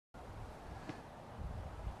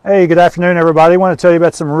Hey, good afternoon, everybody. I want to tell you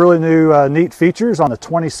about some really new neat features on the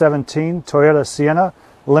 2017 Toyota Sienna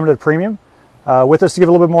Limited Premium. With us to give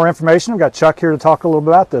a little bit more information, we've got Chuck here to talk a little bit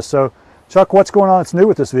about this. So, Chuck, what's going on that's new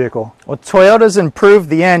with this vehicle? Well, Toyota's improved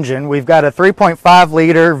the engine. We've got a 3.5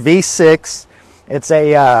 liter V6. It's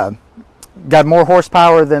got more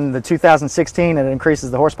horsepower than the 2016, and it increases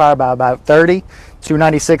the horsepower by about 30,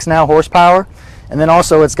 296 now horsepower. And then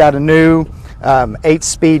also it's got a new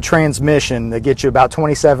 8-speed transmission that gets you about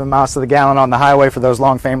 27 miles to the gallon on the highway for those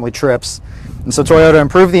long family trips. And so Toyota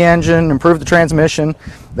improved the engine, improved the transmission.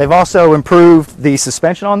 They've also improved the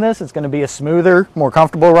suspension on this. It's going to be a smoother, more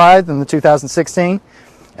comfortable ride than the 2016.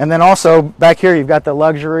 And then also back here you've got the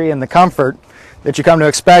luxury and the comfort that you come to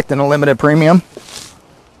expect in a limited premium.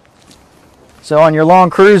 So on your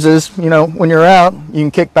long cruises, you know, when you're out, you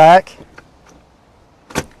can kick back,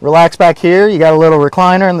 relax back here. You got a little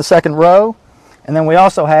recliner in the second row. And then we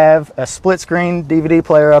also have a split screen DVD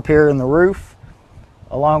player up here in the roof,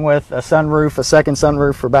 along with a sunroof, a second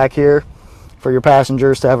sunroof for back here for your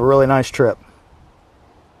passengers to have a really nice trip.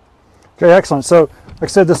 Okay, excellent. So, like I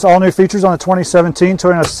said, this all new features on the 2017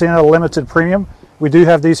 Toyota Sienna Limited Premium. We do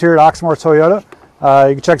have these here at Oxmoor Toyota.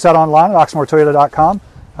 You can check us out online at oxmoortoyota.com.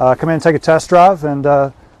 Come in and take a test drive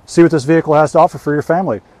and see what this vehicle has to offer for your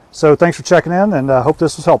family. So thanks for checking in, and hope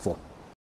this was helpful.